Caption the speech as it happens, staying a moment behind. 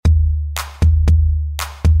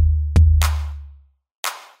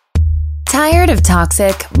Tired of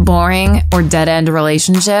toxic, boring, or dead-end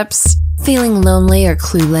relationships? Feeling lonely or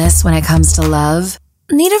clueless when it comes to love?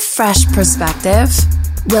 Need a fresh perspective?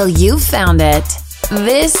 Well, you found it.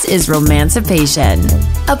 This is Romancipation,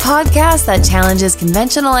 a podcast that challenges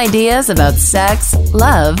conventional ideas about sex,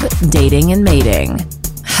 love, dating, and mating.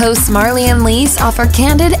 Hosts Marley and Lise offer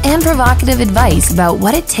candid and provocative advice about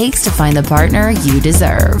what it takes to find the partner you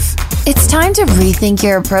deserve. It's time to rethink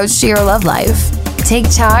your approach to your love life. Take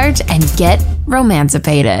charge and get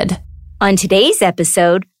romancipated. On today's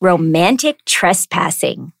episode, romantic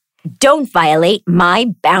trespassing. Don't violate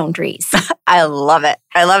my boundaries. I love it.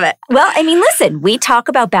 I love it. Well, I mean, listen, we talk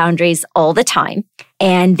about boundaries all the time,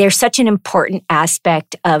 and they're such an important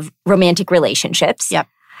aspect of romantic relationships. Yep.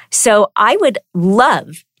 So I would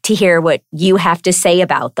love to hear what you have to say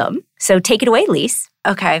about them. So take it away, Lise.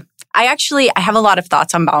 Okay. I have a lot of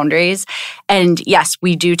thoughts on boundaries. And yes,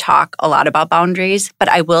 we do talk a lot about boundaries, but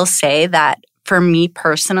I will say that for me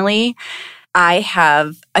personally, I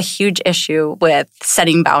have a huge issue with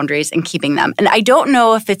setting boundaries and keeping them. And I don't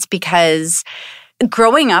know if it's because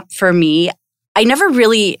growing up for me, I never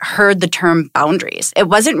really heard the term boundaries. It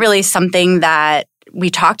wasn't really something that we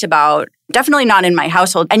talked about, definitely not in my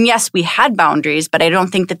household. And yes, we had boundaries, but I don't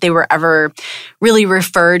think that they were ever really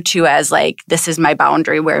referred to as like, this is my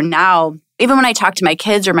boundary. Where now, even when I talk to my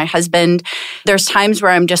kids or my husband, there's times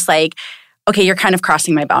where I'm just like, okay, you're kind of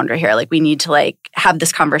crossing my boundary here. Like, we need to like have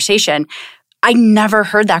this conversation. I never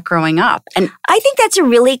heard that growing up. And I think that's a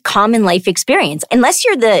really common life experience, unless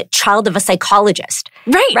you're the child of a psychologist.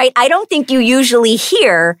 Right? I don't think you usually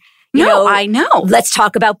hear, I know. Let's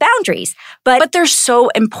talk about boundaries. But they're so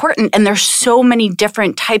important, and there's so many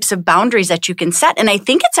different types of boundaries that you can set. And I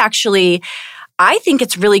think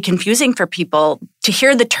it's really confusing for people to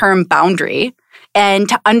hear the term boundary and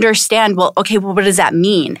to understand, what does that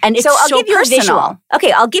mean? And it's I'll give you personal. a visual.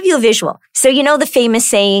 Okay, I'll give you a visual. So you know the famous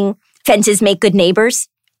saying, fences make good neighbors?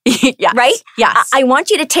 Yes. Right? Yes. I want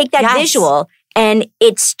you to take that visual, and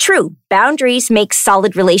it's true. Boundaries make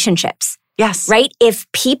solid relationships. Yes. Right?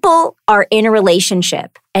 If people are in a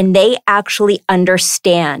relationship and they actually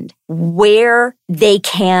understand where they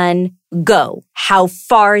can go, how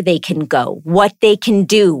far they can go, what they can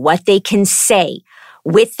do, what they can say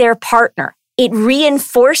with their partner, it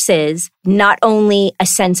reinforces not only a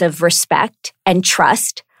sense of respect and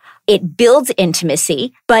trust, it builds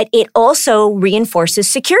intimacy, but it also reinforces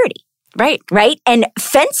security. Right? And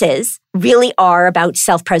fences really are about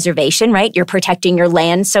self-preservation, right? You're protecting your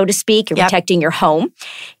land, so to speak. You're protecting your home.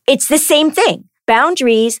 It's the same thing.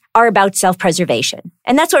 Boundaries are about self-preservation.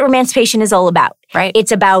 And that's what romancipation is all about. Right.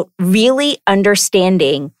 It's about really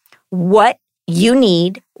understanding what you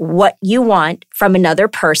need, what you want from another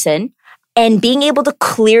person, and being able to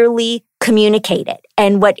clearly communicate it.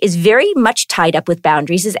 And what is very much tied up with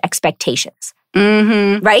boundaries is expectations.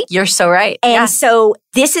 Mm-hmm. Right? You're so right. And so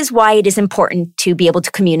this is why it is important to be able to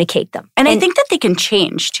communicate them. And I think that they can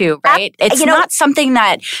change too, right? It's not something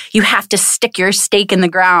that you have to stick your stake in the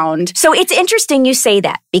ground. So it's interesting you say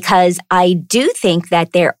that, because I do think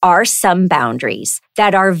that there are some boundaries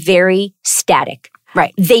that are very static.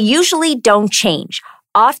 Right. They usually don't change.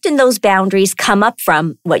 Often those boundaries come up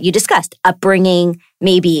from what you discussed, upbringing,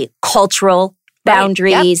 maybe cultural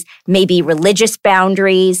boundaries, maybe religious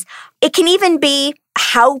boundaries. It can even be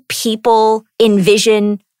how people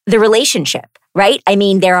envision the relationship, right? I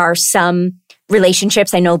mean, there are some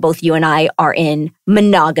relationships, I know both you and I are in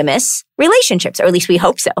monogamous relationships, or at least we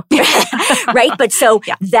hope so, right? But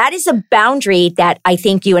that is a boundary that I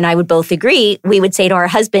think you and I would both agree, we would say to our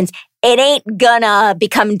husbands, it ain't gonna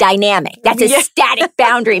become dynamic. That's a static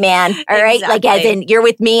boundary, man. All right? Exactly. Like as in, you're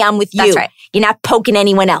with me, I'm with you. That's right. You're not poking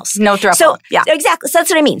anyone else. No throuple. So exactly. So that's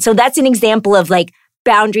what I mean. So that's an example of like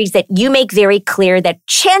boundaries that you make very clear that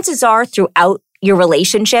chances are throughout your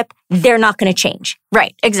relationship, they're not going to change.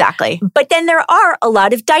 Right. Exactly. But then there are a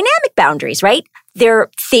lot of dynamic boundaries, right? They're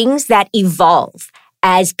things that evolve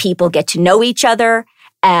as people get to know each other,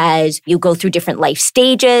 as you go through different life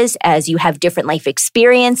stages, as you have different life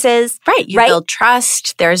experiences. Right. You build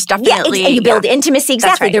trust. There's definitely... and you build intimacy.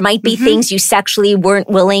 Exactly. Right. There might be things you sexually weren't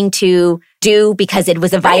willing to do because it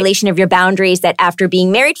was a violation of your boundaries, that after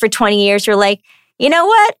being married for 20 years, you're like, you know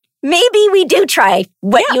what? Maybe we do try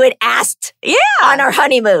what you had asked on our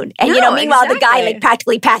honeymoon. And, meanwhile, the guy like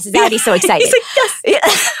practically passes out. He's so excited. He's like,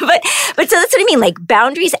 yes. But so that's what I mean. Like,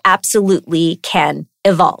 boundaries absolutely can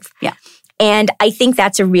evolve. Yeah. And I think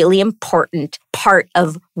that's a really important part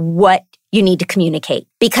of what you need to communicate.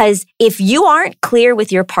 Because if you aren't clear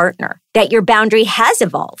with your partner that your boundary has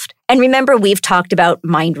evolved, and remember, we've talked about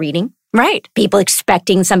mind reading, Right. People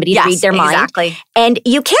expecting somebody to read their mind. Exactly. And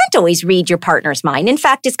you can't always read your partner's mind. In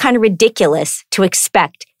fact, it's kind of ridiculous to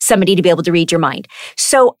expect somebody to be able to read your mind.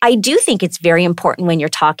 So I do think it's very important when you're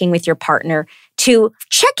talking with your partner to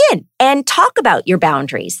check in and talk about your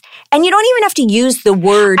boundaries. And you don't even have to use the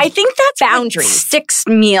word I think that's boundaries. What sticks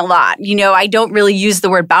me a lot. I don't really use the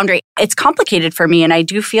word boundary. It's complicated for me. And I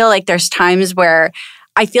do feel like there's times where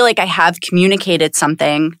I feel like I have communicated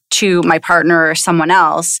something to my partner or someone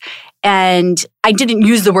else. And I didn't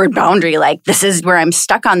use the word boundary, like this is where I'm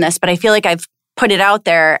stuck on this, but I feel like I've put it out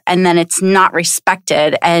there and then it's not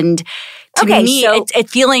respected. And to me, it's a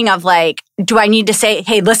feeling of like, do I need to say,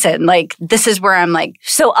 hey, listen, like this is where I'm like.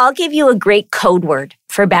 So I'll give you a great code word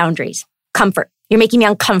for boundaries. Comfort. You're making me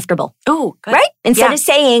uncomfortable. Oh, good. Right? Instead of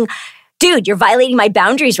saying, dude, you're violating my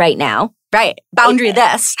boundaries right now. Right. Boundary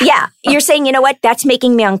this. Yeah. You're saying, you know what? That's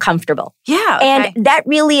making me uncomfortable. Yeah. Okay. And that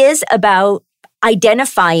really is about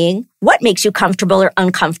identifying what makes you comfortable or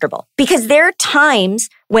uncomfortable. Because there are times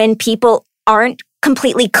when people aren't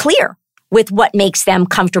completely clear with what makes them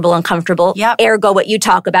comfortable, uncomfortable. Yep. Ergo, what you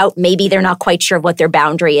talk about, maybe they're not quite sure of what their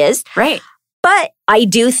boundary is. Right. But I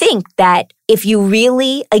do think that if you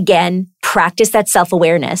really, again, practice that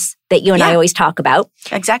self-awareness that you and I always talk about.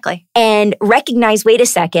 Exactly. And recognize, wait a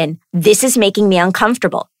second, this is making me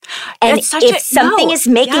uncomfortable. And if something is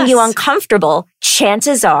making you uncomfortable,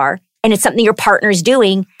 chances are, and it's something your partner is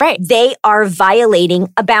doing, they are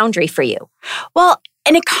violating a boundary for you. Well,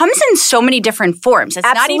 and it comes in so many different forms. It's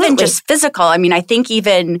not even just physical. I mean, I think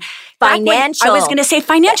even financial. I was going to say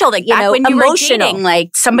financial. Like back when you were dating,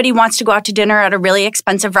 like somebody wants to go out to dinner at a really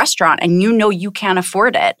expensive restaurant and you can't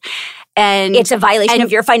afford it. And it's a violation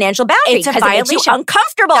of your financial boundary. It's a violation. It makes you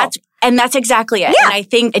uncomfortable. That's exactly it. Yeah. And I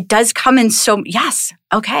think it does come in yes.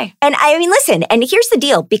 Okay. And I mean, listen, and here's the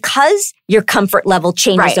deal. Because your comfort level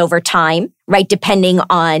changes over time, right? Depending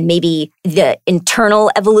on maybe the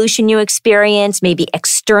internal evolution you experience, maybe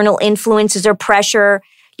external influences or pressure,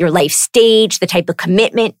 your life stage, the type of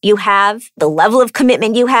commitment you have, the level of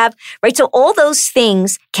commitment you have, right? So all those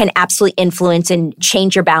things can absolutely influence and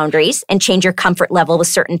change your boundaries and change your comfort level with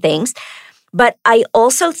certain things. But I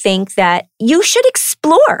also think that you should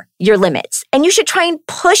explore your limits and you should try and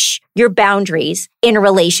push your boundaries in a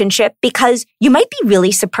relationship because you might be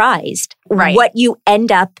really surprised what you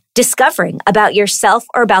end up discovering about yourself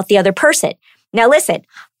or about the other person. Now, listen,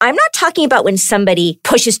 I'm not talking about when somebody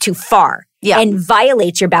pushes too far and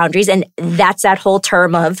violates your boundaries. And that's that whole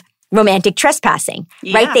term of romantic trespassing,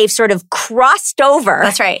 right? They've sort of crossed over.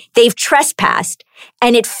 That's right. They've trespassed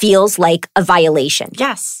and it feels like a violation.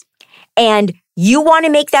 Yes. And you want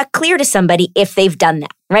to make that clear to somebody if they've done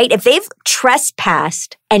that, right? If they've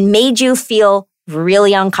trespassed and made you feel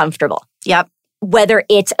really uncomfortable. Yep. Whether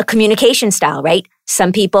it's a communication style, right?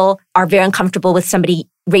 Some people are very uncomfortable with somebody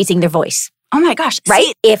raising their voice. Oh my gosh. Right?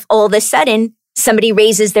 See? If all of a sudden somebody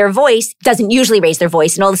raises their voice, doesn't usually raise their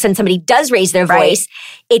voice, and all of a sudden somebody does raise their voice,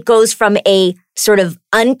 it goes from a sort of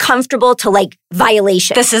uncomfortable to like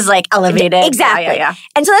violation. This is like elevated. Exactly. Yeah.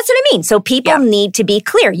 And so that's what I mean. So people need to be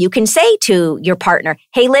clear. You can say to your partner,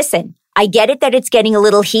 hey, listen, I get it that it's getting a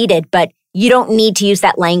little heated, but you don't need to use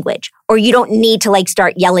that language or you don't need to like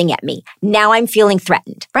start yelling at me. Now I'm feeling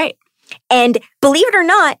threatened. Right. And believe it or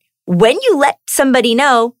not, when you let somebody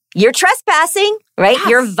know you're trespassing, right? Yes.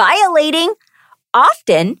 You're violating,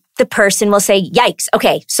 often the person will say, yikes,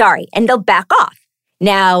 okay, sorry. And they'll back off.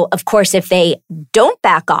 Now, of course, if they don't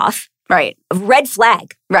back off, red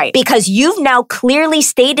flag. Right. Because you've now clearly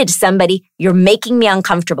stated to somebody, you're making me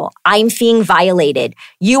uncomfortable. I'm being violated.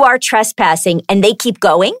 You are trespassing. And they keep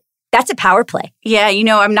going. That's a power play. Yeah,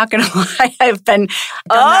 I'm not going to lie. I've been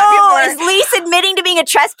that is Lise admitting to being a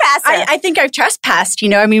trespasser? I think I've trespassed.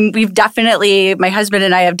 I mean, my husband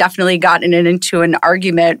and I have definitely gotten into an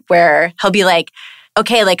argument where he'll be like,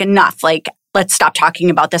 okay, like enough, like let's stop talking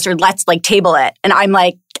about this or let's like table it. And I'm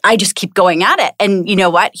like, I just keep going at it. And you know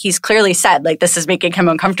what? He's clearly said, like, this is making him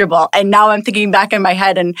uncomfortable. And now I'm thinking back in my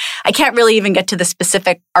head and I can't really even get to the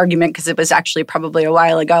specific argument because it was actually probably a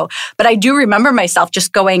while ago. But I do remember myself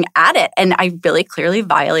just going at it and I really clearly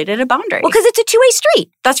violated a boundary. Well, because it's a two-way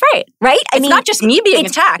street. That's right. Right? It's not just me being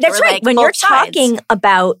attacked. That's right. Like when you're talking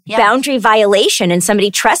about boundary violation and somebody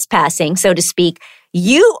trespassing, so to speak,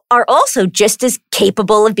 you are also just as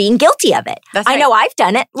capable of being guilty of it. That's right. I know I've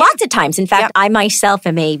done it lots of times. In fact, I myself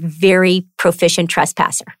am a very proficient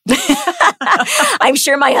trespasser. I'm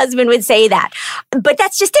sure my husband would say that. But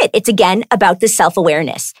that's just it. It's again about the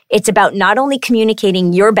self-awareness. It's about not only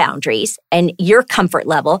communicating your boundaries and your comfort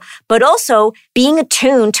level, but also being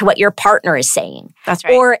attuned to what your partner is saying. That's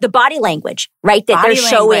right. Or the body language, right? That they're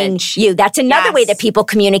showing you. That's another way that people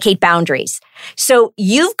communicate boundaries. So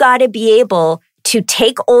you've got to be able to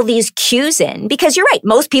take all these cues in, because you're right.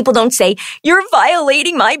 Most people don't say, you're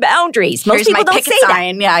violating my boundaries. Most people don't say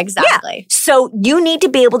that. Yeah, exactly. Yeah. So you need to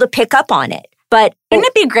be able to pick up on it. But wouldn't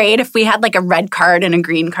it be great if we had like a red card and a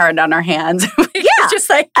green card on our hands? Just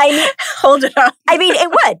like, hold it up. I mean, it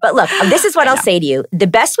would. But look, this is what I'll say to you. The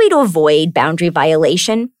best way to avoid boundary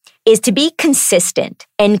violation is to be consistent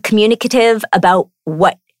and communicative about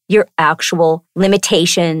what your actual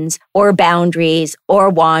limitations or boundaries or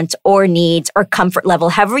wants or needs or comfort level,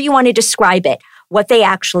 however you want to describe it, what they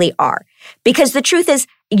actually are. Because the truth is,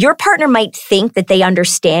 your partner might think that they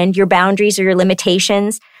understand your boundaries or your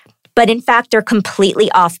limitations, but in fact, they're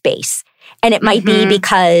completely off base. And it might be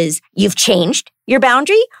because you've changed your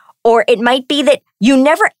boundary, or it might be that you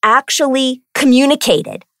never actually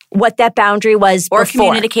communicated what that boundary was or before.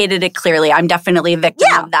 Communicated it clearly. I'm definitely a victim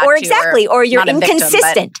of that. Or exactly. Or you're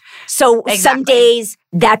inconsistent. So some days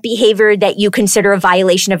that behavior that you consider a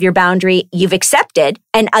violation of your boundary, you've accepted,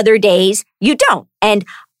 and other days you don't. And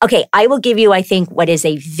okay, I will give you, I think, what is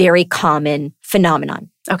a very common phenomenon.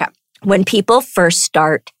 Okay. When people first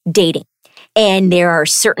start dating, and there are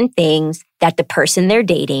certain things that the person they're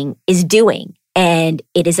dating is doing, and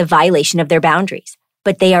it is a violation of their boundaries,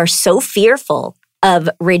 but they are so fearful of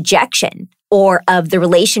rejection or of the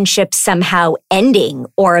relationship somehow ending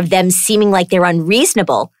or of them seeming like they're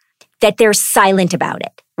unreasonable that they're silent about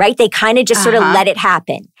it, right? They kind of just sort of let it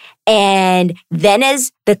happen. And then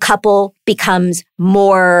as the couple becomes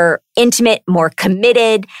more intimate, more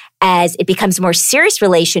committed, as it becomes a more serious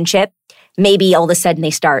relationship, maybe all of a sudden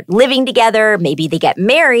they start living together, maybe they get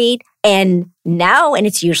married, and now, and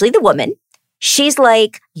it's usually the woman, she's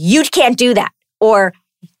like, you can't do that, or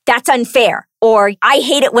that's unfair, or I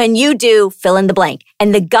hate it when you do fill in the blank.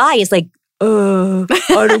 And the guy is like, I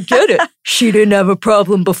don't get it. She didn't have a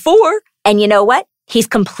problem before. And you know what? He's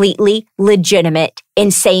completely legitimate in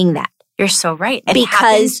saying that. You're so right. It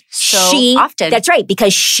because so often. That's right.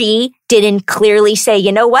 Because she didn't clearly say,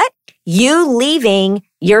 you know what? You leaving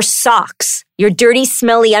your socks, your dirty,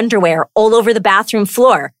 smelly underwear all over the bathroom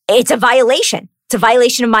floor. It's a violation. It's a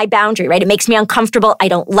violation of my boundary, right? It makes me uncomfortable. I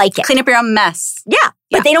don't like it. Clean up your own mess. Yeah.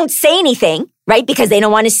 But they don't say anything, right? Because they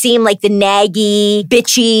don't want to seem like the naggy,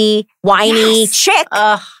 bitchy, whiny chick.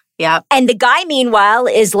 Yeah. And the guy, meanwhile,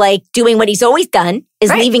 is like doing what he's always done,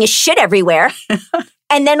 is leaving his shit everywhere.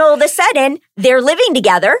 And then all of a sudden, they're living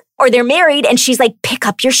together or they're married and she's like, pick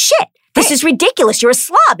up your shit. This is ridiculous. You're a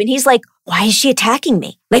slob. And he's like, why is she attacking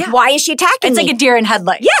me? Like, why is she attacking me? It's like a deer in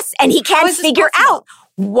headlights. Yes. And he can't figure out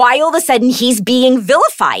why all of a sudden he's being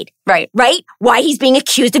vilified. Right. Right? Why he's being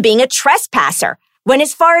accused of being a trespasser. When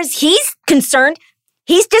as far as he's concerned,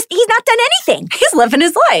 he's not done anything. He's living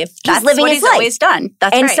his life. That's living what his he's life. always done.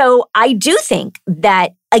 That's and right. so I do think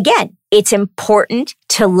that, again, it's important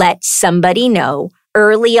to let somebody know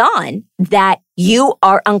early on that you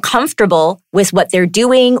are uncomfortable with what they're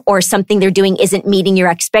doing or something they're doing isn't meeting your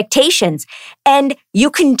expectations. And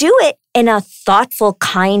you can do it in a thoughtful,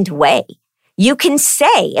 kind way. You can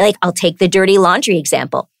say, like, I'll take the dirty laundry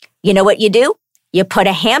example. You know what you do? You put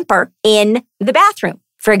a hamper in the bathroom,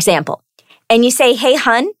 for example, and you say, hey,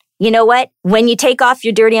 hun, you know what? When you take off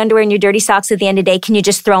your dirty underwear and your dirty socks at the end of the day, can you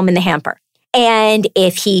just throw them in the hamper? And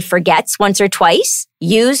if he forgets once or twice,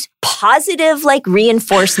 use positive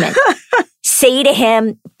reinforcement. Say to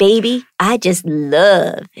him, baby, I just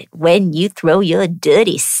love it when you throw your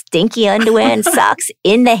dirty, stinky underwear and socks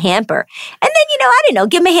in the hamper. And then, I don't know,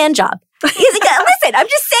 give him a hand job. Listen, I'm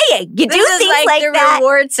just saying, you do things like the that.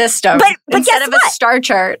 Reward system, but instead guess of what? A star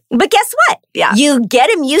chart. But guess what? Yeah, you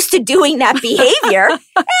get him used to doing that behavior.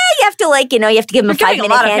 You have to you have to give him a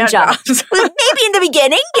 5-minute hand job. Maybe in the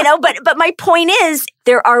beginning, But my point is,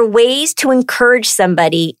 there are ways to encourage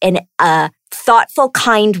somebody in a thoughtful,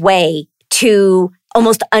 kind way to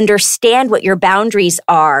almost understand what your boundaries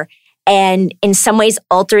are. And in some ways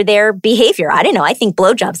alter their behavior. I don't know. I think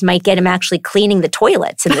blowjobs might get him actually cleaning the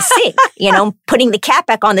toilets and the sink, putting the cap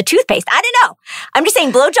back on the toothpaste. I don't know. I'm just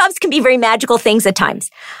saying blowjobs can be very magical things at times.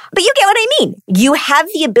 But you get what I mean. You have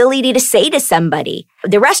the ability to say to somebody,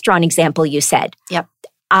 the restaurant example you said. Yep.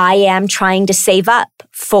 I am trying to save up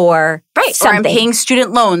for something. Or I'm paying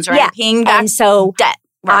student loans or I'm paying back debt.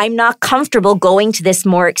 Right. I'm not comfortable going to this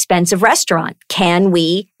more expensive restaurant. Can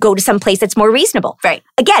we go to some place that's more reasonable? Right.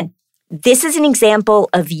 Again, this is an example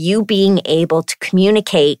of you being able to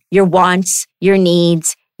communicate your wants, your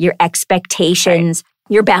needs, your expectations,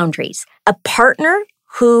 your boundaries. A partner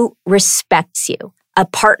who respects you, a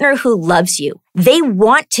partner who loves you, they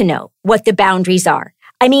want to know what the boundaries are.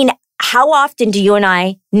 I mean, how often do you and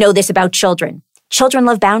I know this about children? Children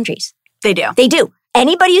love boundaries. They do. They do.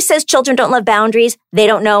 Anybody who says children don't love boundaries, they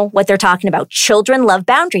don't know what they're talking about. Children love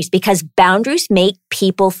boundaries because boundaries make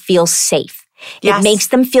people feel safe. Yes. It makes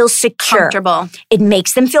them feel secure. Comfortable. It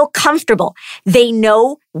makes them feel comfortable. They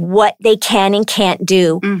know what they can and can't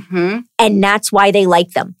do. Mm-hmm. And that's why they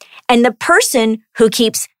like them. And the person who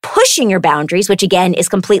keeps pushing your boundaries, which again is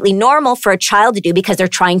completely normal for a child to do because they're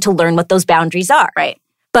trying to learn what those boundaries are. Right.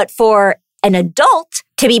 But for an adult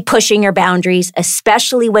to be pushing your boundaries,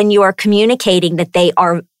 especially when you are communicating that they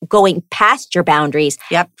are going past your boundaries,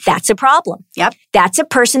 that's a problem. Yep. That's a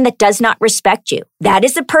person that does not respect you. That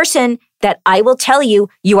is a person that I will tell you,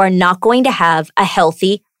 you are not going to have a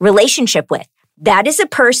healthy relationship with. That is a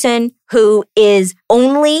person who is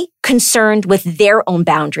only concerned with their own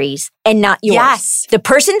boundaries and not yours. Yes. The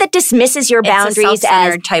person that dismisses your boundaries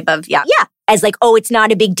as type of, as like, oh, it's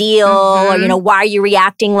not a big deal, or, why are you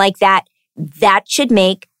reacting like that? That should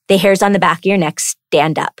make the hairs on the back of your neck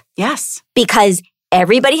stand up. Yes. Because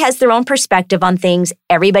everybody has their own perspective on things.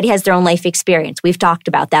 Everybody has their own life experience. We've talked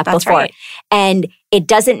about that before. Right. And it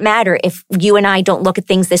doesn't matter if you and I don't look at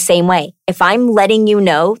things the same way. If I'm letting you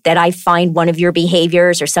know that I find one of your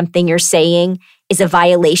behaviors or something you're saying is a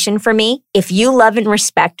violation for me, if you love and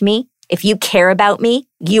respect me, if you care about me,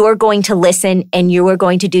 you are going to listen and you are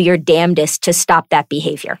going to do your damnedest to stop that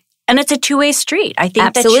behavior. And it's a two-way street. I think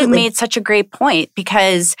Absolutely. that you made such a great point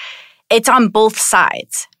because it's on both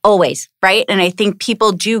sides. Always. Right? And I think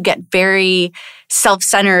people do get very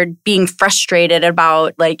self-centered, being frustrated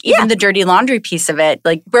about even the dirty laundry piece of it.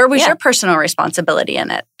 Like, where was your personal responsibility in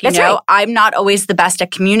it? That's right. I'm not always the best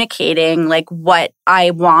at communicating what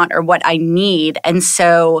I want or what I need. And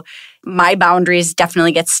so my boundaries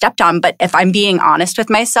definitely get stepped on. But if I'm being honest with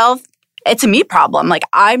myself, it's a me problem. Like,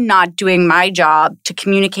 I'm not doing my job to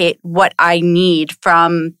communicate what I need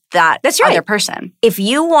from that other person. If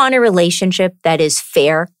you want a relationship that is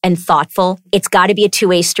fair and thoughtful, it's got to be a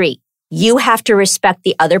two-way street. You have to respect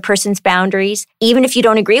the other person's boundaries, even if you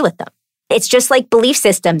don't agree with them. It's just like belief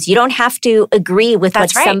systems. You don't have to agree with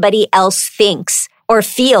what somebody else thinks or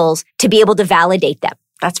feels to be able to validate them.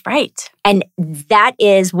 That's right. And that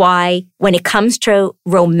is why when it comes to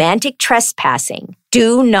romantic trespassing,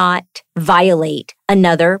 do not violate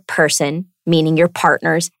another person, meaning your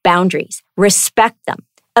partner's boundaries. Respect them.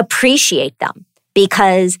 Appreciate them.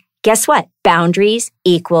 Because guess what? Boundaries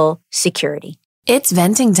equal security. It's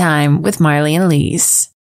venting time with Marley and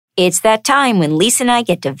Lise. It's that time when Lisa and I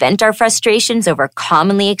get to vent our frustrations over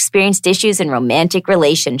commonly experienced issues in romantic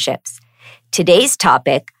relationships. Today's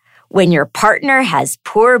topic, when your partner has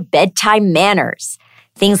poor bedtime manners.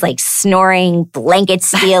 Things like snoring, blanket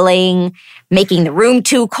stealing, making the room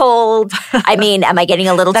too cold. I mean, am I getting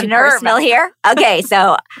a little too personal here? Okay,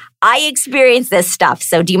 so I experience this stuff.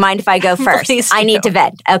 So do you mind if I go first? I need to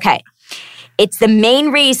vent. Okay. It's the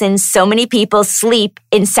main reason so many people sleep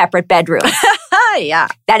in separate bedrooms. Yeah.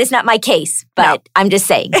 That is not my case, but I'm just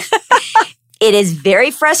saying. It is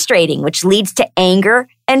very frustrating, which leads to anger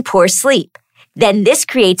and poor sleep. Then this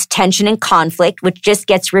creates tension and conflict, which just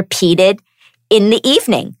gets repeated in the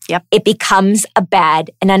evening. Yep. It becomes a bad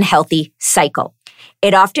and unhealthy cycle.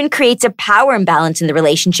 It often creates a power imbalance in the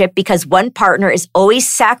relationship because one partner is always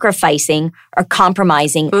sacrificing or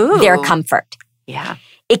compromising their comfort. Yeah.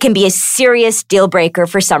 It can be a serious deal breaker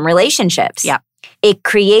for some relationships. Yeah. It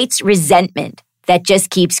creates resentment that just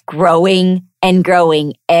keeps growing and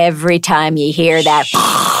growing every time you hear that.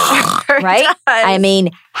 Right? I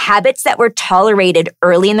mean, habits that were tolerated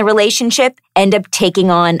early in the relationship end up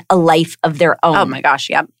taking on a life of their own. Oh my gosh,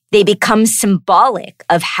 yeah. They become symbolic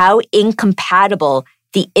of how incompatible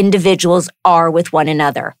the individuals are with one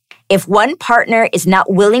another. If one partner is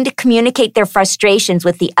not willing to communicate their frustrations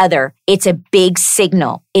with the other, it's a big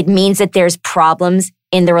signal. It means that there's problems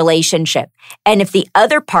in the relationship. And if the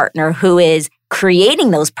other partner who is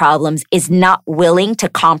creating those problems is not willing to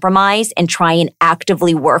compromise and try and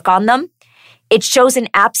actively work on them, it shows an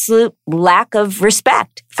absolute lack of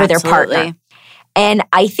respect for their partner. And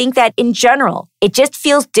I think that in general, it just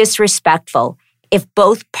feels disrespectful if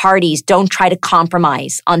both parties don't try to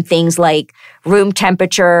compromise on things like room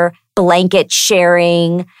temperature, blanket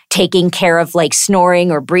sharing, taking care of like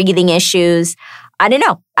snoring or breathing issues. I don't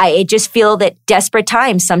know. I just feel that desperate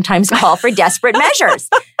times sometimes call for desperate measures.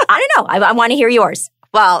 I don't know. I want to hear yours.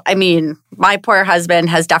 Well, I mean, my poor husband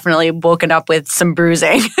has definitely woken up with some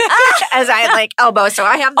bruising as I like elbow. So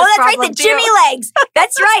I have this that's problem right, the too. Jimmy legs.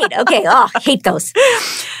 That's right. Okay. Oh, I hate those.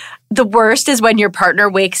 The worst is when your partner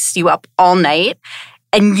wakes you up all night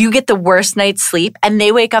and you get the worst night's sleep and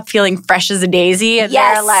they wake up feeling fresh as a daisy and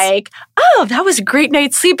they're like, oh, that was a great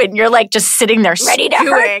night's sleep. And you're like just sitting there ready to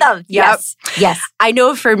hurt them. Yep. Yes. I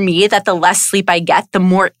know for me that the less sleep I get, the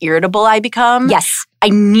more irritable I become. Yes. I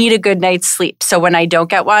need a good night's sleep. So when I don't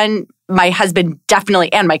get one, my husband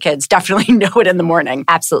definitely and my kids definitely know it in the morning.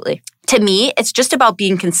 Absolutely. To me, it's just about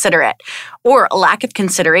being considerate or a lack of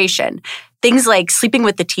consideration. Things like sleeping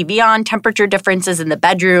with the TV on, temperature differences in the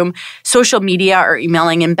bedroom, social media or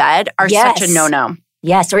emailing in bed are such a no-no.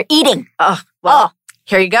 Yes, or eating.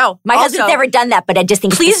 Here you go. My husband's never done that, but I just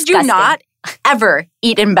think please it's disgusting. do not ever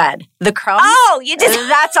eat in bed. The crumbs. Oh, you just...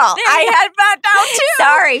 That's all. I had that down too.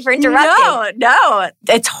 Sorry for interrupting. No.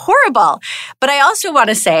 It's horrible. But I also want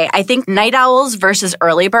to say, I think night owls versus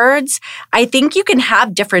early birds, I think you can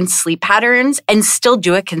have different sleep patterns and still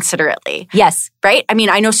do it considerately. Yes. Right? I mean,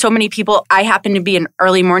 I know so many people. I happen to be an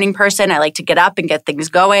early morning person. I like to get up and get things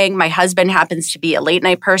going. My husband happens to be a late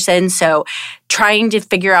night person. So trying to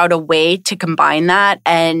figure out a way to combine that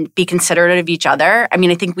and be considerate of each other. I mean,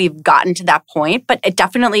 I think we've gotten to that point, but it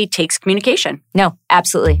definitely takes communication. No,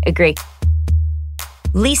 absolutely. Agree.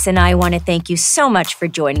 Lisa and I want to thank you so much for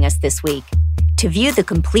joining us this week. To view the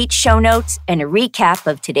complete show notes and a recap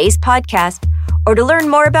of today's podcast, or to learn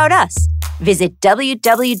more about us, visit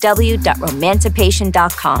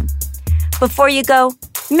www.romancipation.com. Before you go,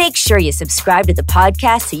 make sure you subscribe to the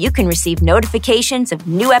podcast so you can receive notifications of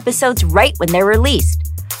new episodes right when they're released.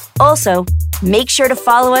 Also, make sure to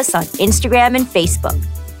follow us on Instagram and Facebook.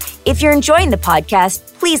 If you're enjoying the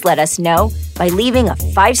podcast, please let us know by leaving a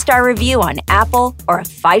 5-star review on Apple or a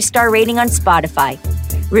 5-star rating on Spotify.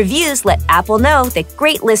 Reviews let Apple know that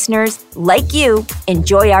great listeners like you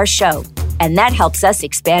enjoy our show, and that helps us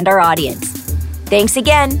expand our audience. Thanks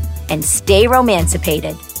again, and stay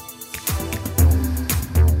romancipated.